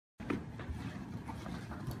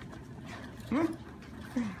All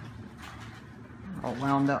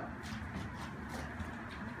wound up.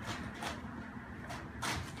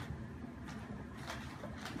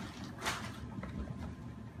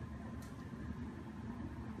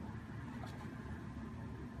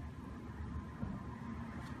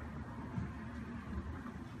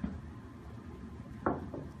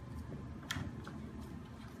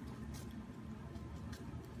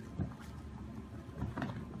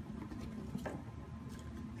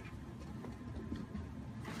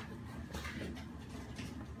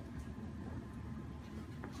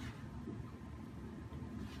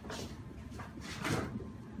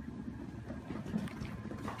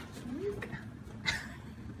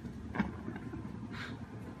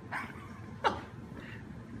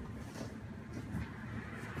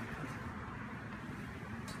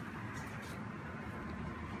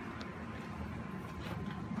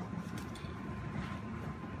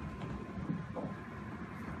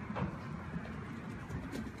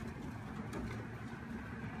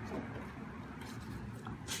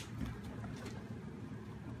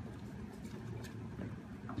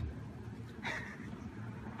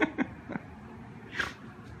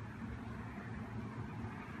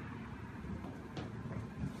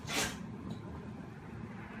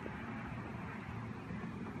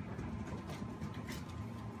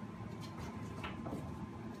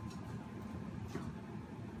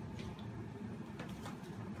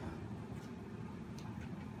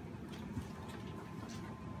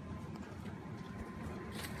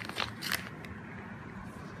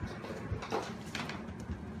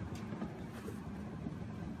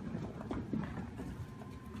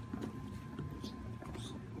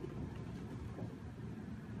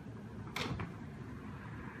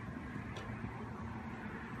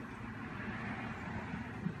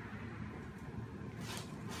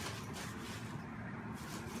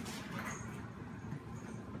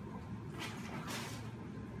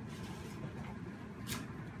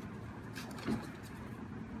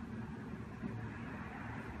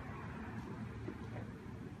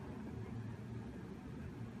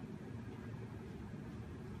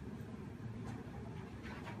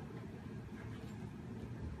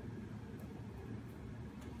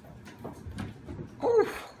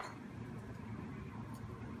 Oof.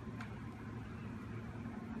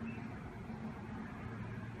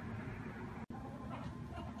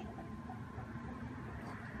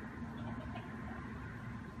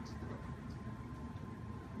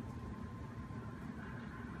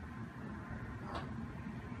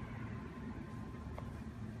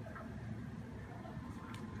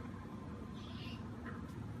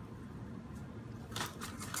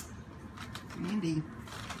 Andy.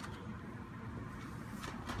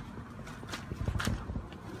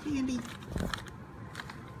 Hey, Andy.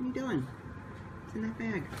 What are you doing? What's in that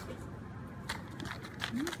bag?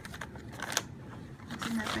 Hmm? What's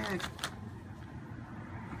in that bag?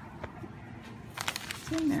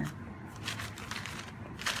 What's in there?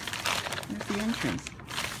 Where's the entrance?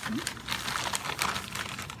 Hmm?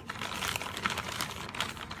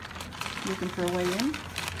 Looking for a way in?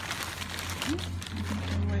 Hmm? Looking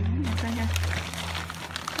for a way in? What's in here?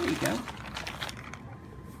 There you go.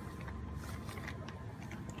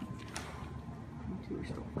 You two are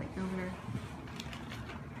still playing over there.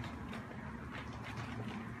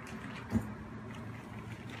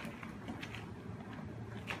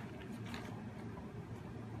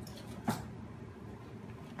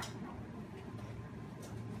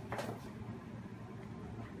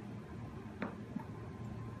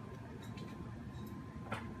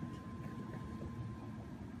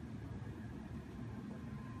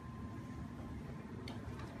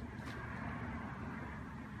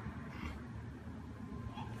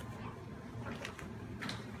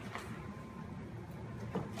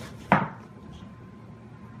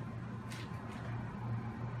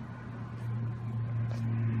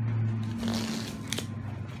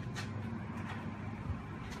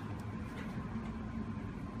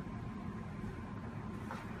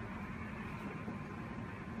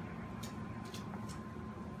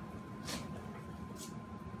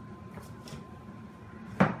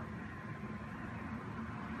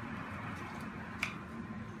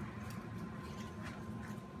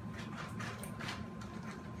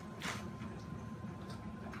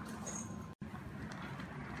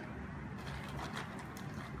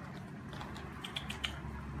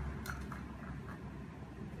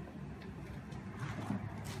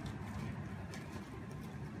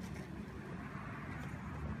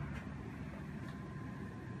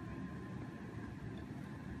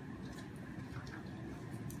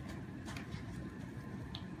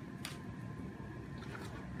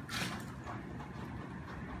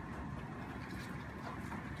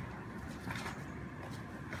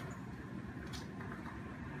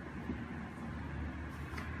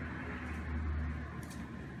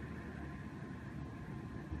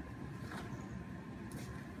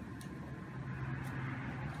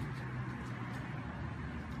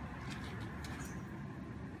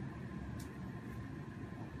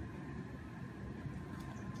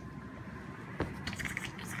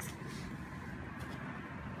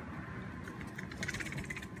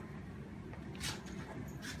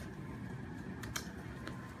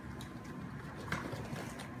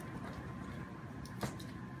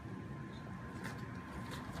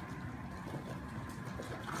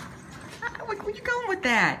 Where you going with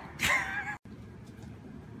that?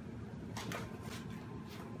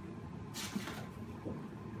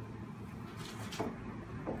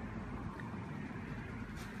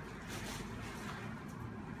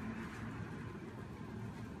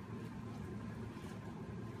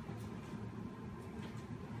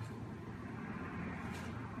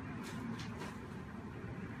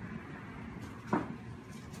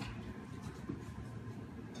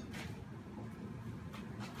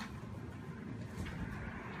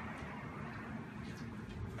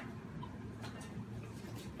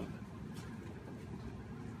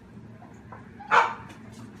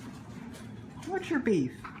 What's your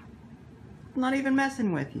beef? I'm not even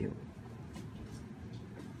messing with you.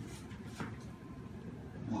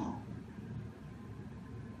 Wow.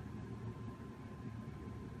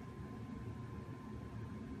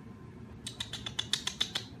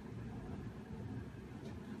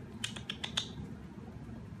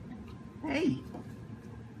 Hey,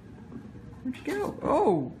 where'd you go?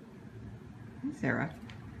 Oh, hey Sarah.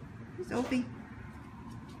 Hey Sophie.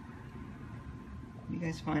 What do you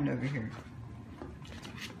guys find over here?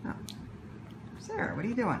 Oh. Sarah, what are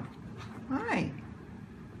you doing? Hi.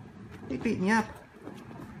 They beating you up.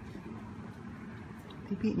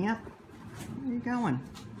 They beating you up. Where are you going?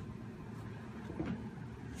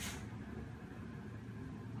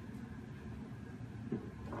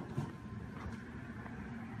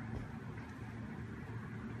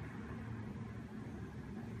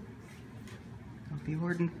 Don't be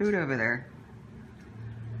hoarding food over there.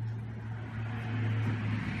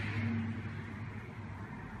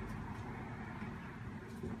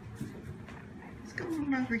 What's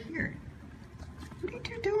going on over here? What are you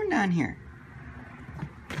two doing down here?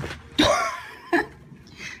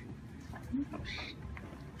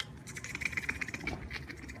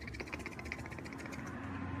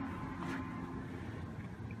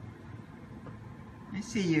 I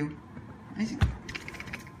see you. I see.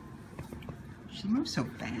 She moves so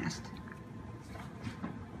fast.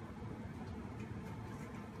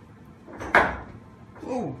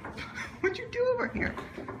 Whoa! What'd you do over here?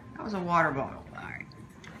 That was a water bottle. All right.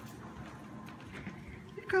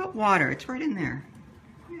 You've got water. It's right in there.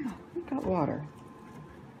 Yeah, you've got water.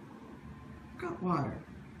 You've got water.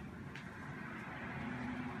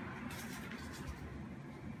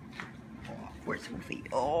 Oh, poor Sophie.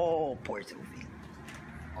 Oh, poor Sophie.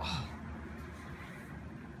 Oh,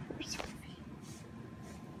 poor Sophie.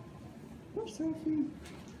 Poor Sophie.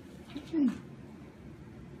 Okay.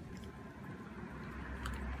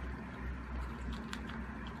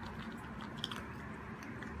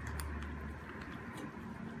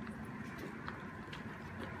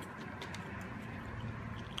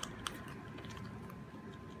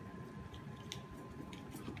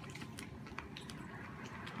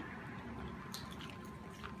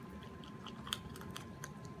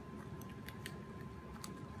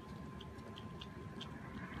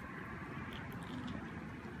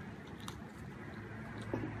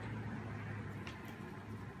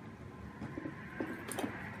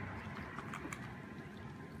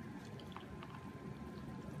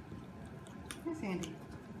 Hey, Sandy.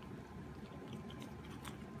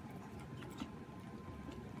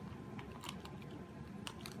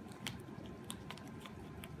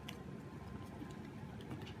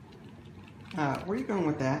 Where are you going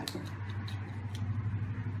with that?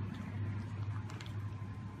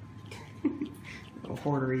 Little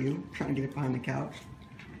hoarder, you trying to get behind the couch.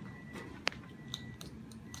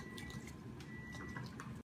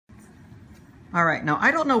 All right, now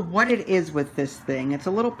I don't know what it is with this thing. It's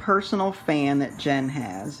a little personal fan that Jen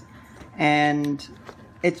has, and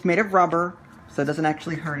it's made of rubber, so it doesn't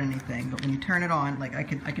actually hurt anything. But when you turn it on, like I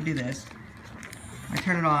could do this. I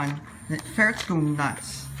turn it on, and ferrets go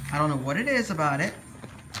nuts. I don't know what it is about it.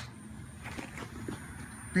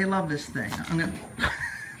 They love this thing. I'm gonna.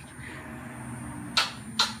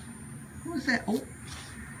 What was that? Oh.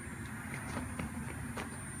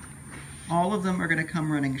 All of them are going to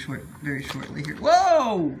come running very shortly here.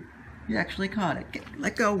 Whoa! You actually caught it.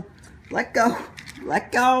 Let go. Let go.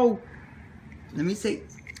 Let go. Let me see.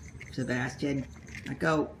 Sebastian, let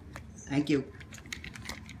go. Thank you.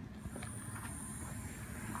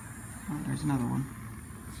 Oh, there's another one.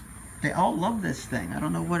 They all love this thing. I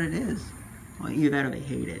don't know what it is. Well, either that or they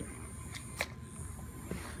hate it.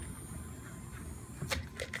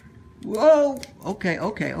 Whoa! Okay,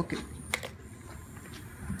 okay, okay.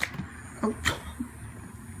 Oh.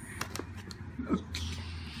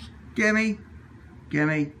 Gimme.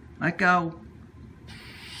 Gimme. Let go.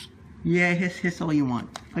 Yeah, hiss all you want.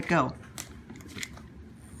 Let go.